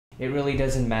it really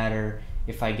doesn't matter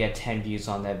if I get 10 views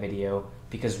on that video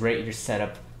because Rate Your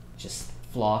Setup just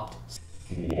flopped.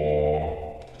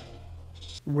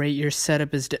 Rate Your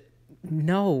Setup is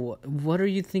no. What are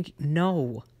you thinking?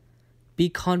 No. Be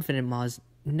confident, Maz.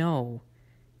 No.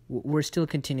 We're still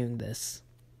continuing this.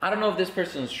 I don't know if this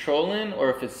person's trolling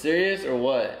or if it's serious or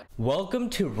what. Welcome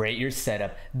to Rate Your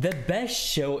Setup, the best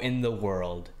show in the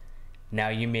world. Now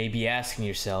you may be asking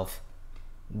yourself,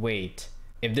 wait,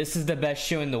 if this is the best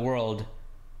show in the world,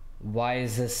 why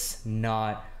is this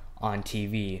not on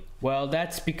TV? Well,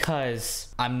 that's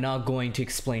because I'm not going to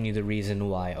explain you the reason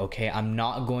why, okay? I'm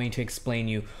not going to explain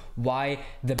you why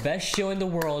the best show in the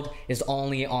world is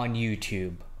only on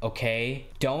YouTube, okay?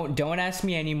 Don't ask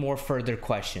me any more further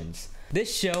questions.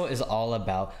 This show is all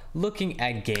about looking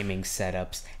at gaming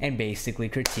setups and basically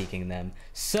critiquing them.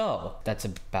 So that's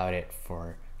about it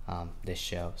for this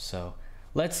show. So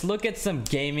let's look at some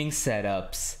gaming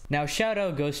setups. Now, shout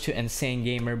out goes to Insane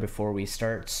Gamer before we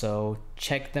start, so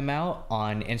check them out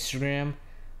on Instagram.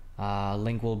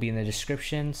 Link will be in the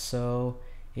description. So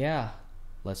yeah,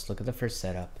 let's look at the first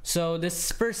setup. So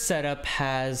this first setup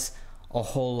has a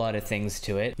whole lot of things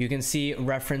to it. You can see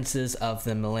references of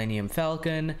the Millennium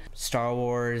Falcon, Star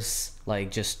Wars,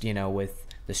 like just, you know, with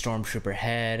the Stormtrooper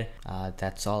head.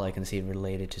 That's all I can see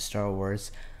related to Star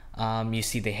Wars. You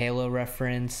see the Halo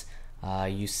reference.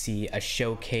 You see a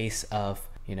showcase of,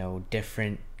 you know,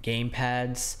 different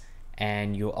gamepads,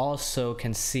 and you also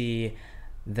can see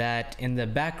that in the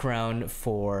background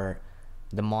for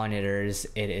the monitors,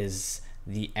 it is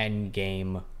the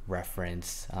Endgame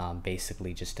reference,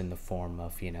 basically just in the form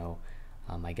of, you know,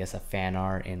 I guess a fan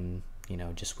art in, you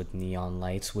know, just with neon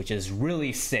lights, which is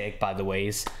really sick, by the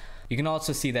ways. You can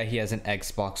also see that he has an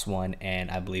Xbox One and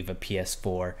I believe a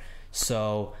PS4.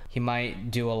 So he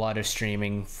might do a lot of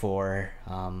streaming for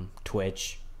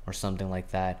Twitch or something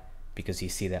like that, because you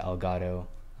see the Elgato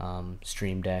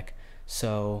stream deck.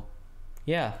 So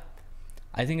yeah,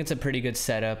 I think it's a pretty good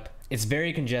setup. It's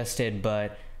very congested,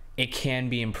 but it can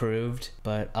be improved.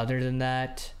 But other than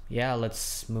that, yeah,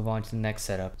 let's move on to the next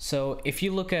setup. So if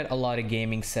you look at a lot of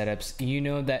gaming setups, you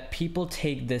know that people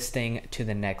take this thing to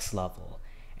the next level.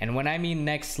 And when I mean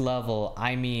next level,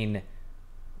 I mean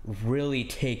really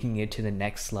taking it to the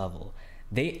next level.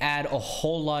 They add a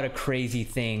whole lot of crazy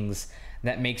things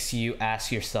that makes you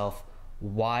ask yourself,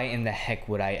 why in the heck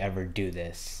would I ever do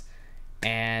this?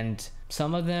 And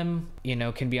some of them, you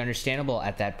know, can be understandable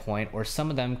at that point, or some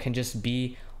of them can just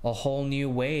be a whole new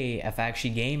way of actually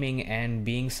gaming and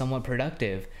being somewhat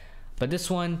productive. But this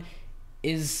one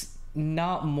is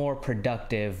not more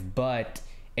productive, but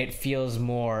it feels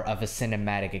more of a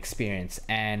cinematic experience.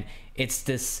 And it's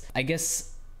this, I guess,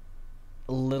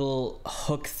 little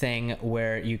hook thing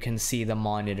where you can see the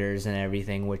monitors and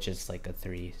everything, which is like a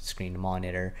 3-screen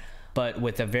monitor, but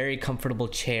with a very comfortable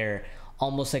chair,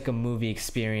 almost like a movie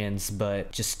experience,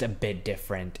 but just a bit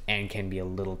different, and can be a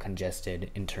little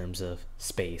congested in terms of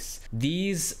space.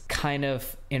 These kind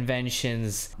of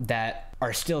inventions that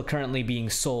are still currently being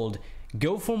sold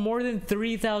go for more than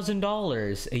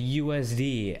 $3,000 a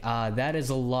USD. That is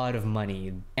a lot of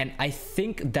money. And I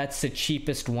think that's the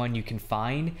cheapest one you can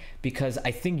find, because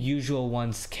I think usual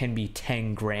ones can be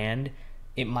 10 grand.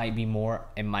 It might be more,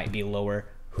 it might be lower,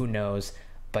 who knows?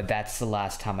 But that's the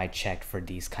last time I checked for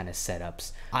these kind of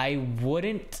setups. I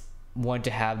wouldn't want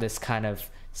to have this kind of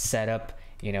setup,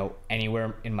 you know,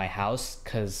 anywhere in my house,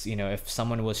 because, you know, if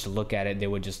someone was to look at it, they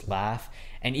would just laugh.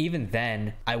 And even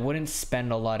then, I wouldn't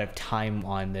spend a lot of time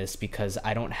on this because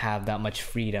I don't have that much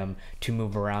freedom to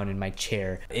move around in my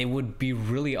chair. It would be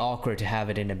really awkward to have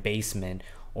it in a basement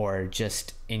or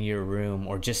just in your room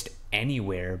or just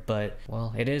anywhere. But,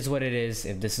 well, it is what it is.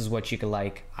 If this is what you could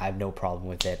like, I have no problem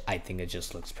with it. I think it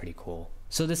just looks pretty cool.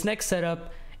 So this next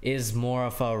setup is more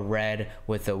of a red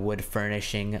with a wood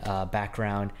furnishing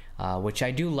background, which I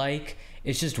do like.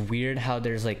 It's just weird how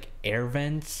there's like air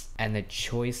vents, and the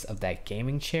choice of that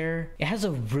gaming chair. It has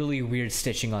a really weird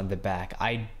stitching on the back.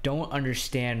 I don't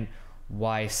understand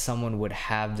why someone would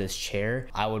have this chair.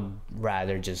 I would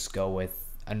rather just go with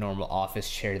a normal office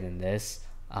chair than this.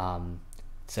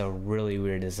 It's a really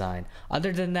weird design.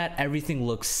 Other than that, everything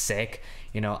looks sick.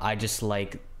 You know, I just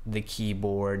like the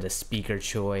keyboard, the speaker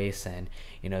choice, and,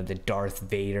 you know, the Darth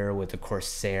Vader with the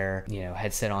Corsair, you know,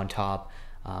 headset on top.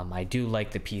 I do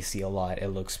like the PC a lot. It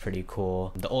looks pretty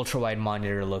cool. The ultra wide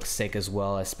monitor looks sick as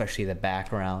well, especially the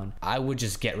background. I would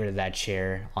just get rid of that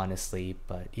chair, honestly.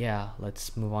 But yeah,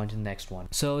 let's move on to the next one.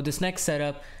 So this next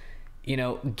setup, you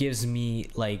know, gives me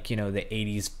like, you know, the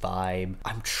 80s vibe.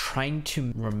 I'm trying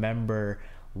to remember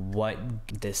what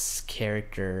this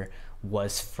character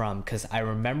was from, because I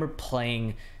remember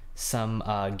playing some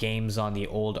games on the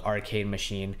old arcade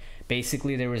machine.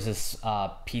 Basically, there was this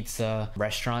pizza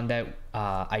restaurant that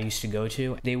I used to go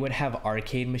to. They would have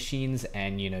arcade machines,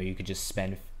 and you could just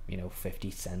spend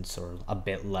 50 cents or a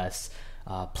bit less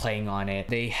playing on it.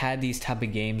 They had these type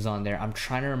of games on there. I'm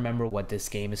trying to remember what this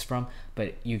game is from,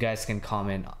 but you guys can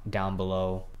comment down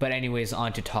below. But anyways,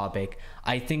 on to topic.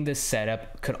 I think this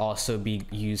setup could also be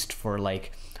used for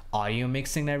like audio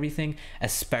mixing and everything,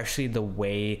 especially the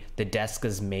way the desk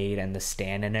is made and the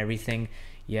stand and everything.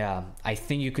 Yeah, I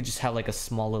think you could just have like a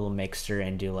small little mixer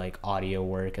and do like audio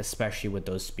work, especially with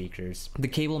those speakers. The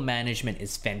cable management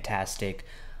is fantastic.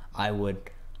 I would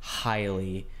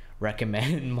highly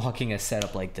recommend mocking a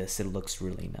setup like this. It looks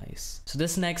really nice. So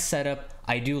this next setup,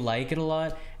 I do like it a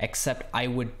lot, except I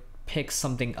would pick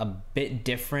something a bit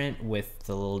different with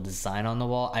the little design on the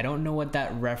wall. I don't know what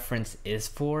that reference is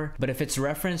for, but if it's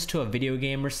reference to a video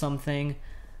game or something,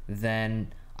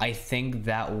 then I think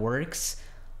that works.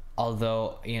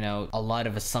 Although, a lot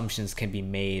of assumptions can be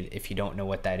made if you don't know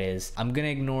what that is. I'm gonna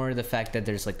ignore the fact that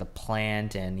there's like the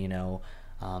plant and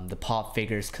the pop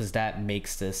figures, because that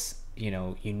makes this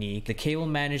unique. The cable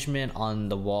management on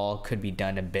the wall could be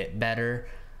done a bit better.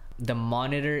 The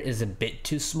monitor is a bit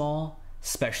too small,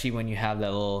 especially when you have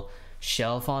that little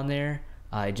shelf on there.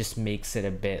 It just makes it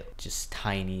a bit just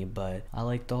tiny, but I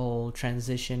like the whole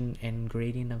transition and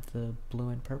grading of the blue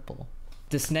and purple.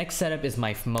 This next setup is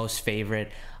my most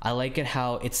favorite. I like it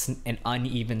how it's an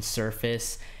uneven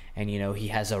surface, and he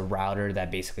has a router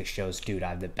that basically shows, dude, I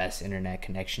have the best internet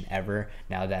connection ever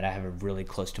now that I have it really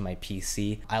close to my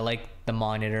PC. I like the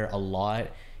monitor a lot.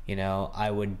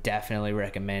 I would definitely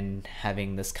recommend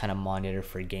having this kind of monitor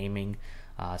for gaming.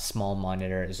 Small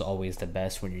monitor is always the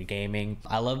best when you're gaming.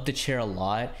 I love the chair a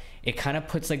lot. It kind of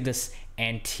puts like this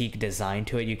antique design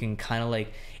to it. You can kind of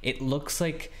like, it looks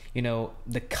like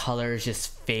the color is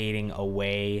just fading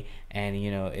away, and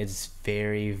it's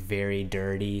very, very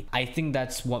dirty. I think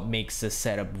that's what makes this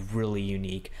setup really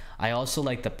unique. I also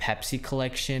like the Pepsi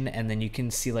collection, and then you can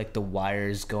see like the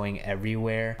wires going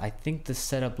everywhere. I think the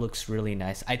setup looks really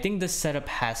nice. I think this setup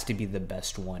has to be the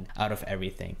best one out of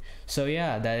everything. So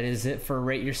yeah, that is it for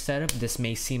Rate Your Setup. This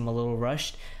may seem a little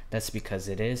rushed. That's because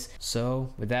it is.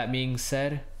 So with that being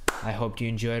said, I hope you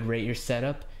enjoyed Rate Your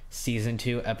Setup Season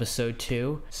 2 Episode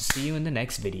 2. See you in the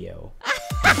next video.